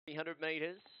300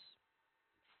 metres.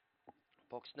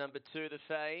 Box number 2,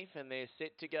 the fave, and they're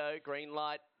set to go. Green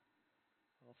light.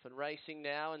 Off and racing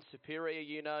now, and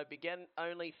Superior began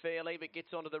only fairly, but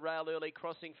gets onto the rail early,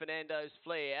 crossing Fernando's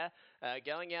Flare.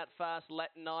 Going out fast,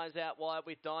 Latin Eyes out wide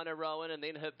with Dinah Rowan, and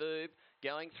then Haboob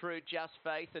going through Just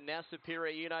Faith, and now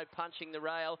Superior punching the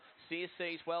rail.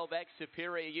 CSC's well back.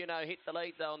 Superior hit the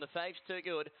lead though, and the fave's too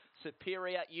good.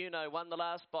 Superior won the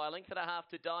last by a length and a half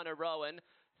to Dinah Rowan.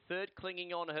 Third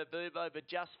clinging on Haboob over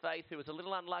Just Faith, who was a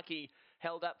little unlucky,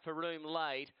 held up for room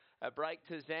late. A break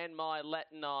to Zanmai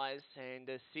Latin Eyes, and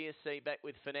CSC back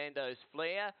with Fernando's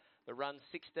Flare. The run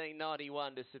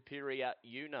 16.91 to Superior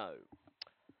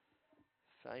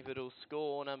Favoured will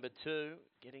score number 2,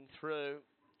 getting through.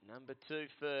 Number 2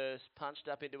 first, punched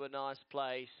up into a nice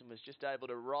place and was just able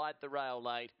to ride the rail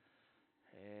late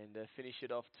and finish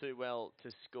it off too well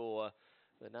to score.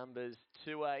 The numbers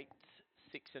 2, 8,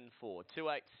 6 and 4. 2,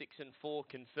 8, 6 and 4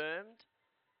 confirmed.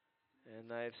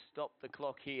 And they've stopped the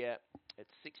clock here at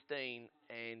 16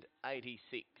 and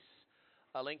 86.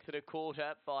 A length and a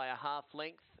quarter by a half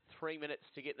length. 3 minutes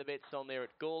to get the bets on there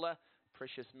at Gawler.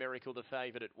 Precious Miracle the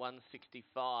favourite at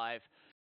 165.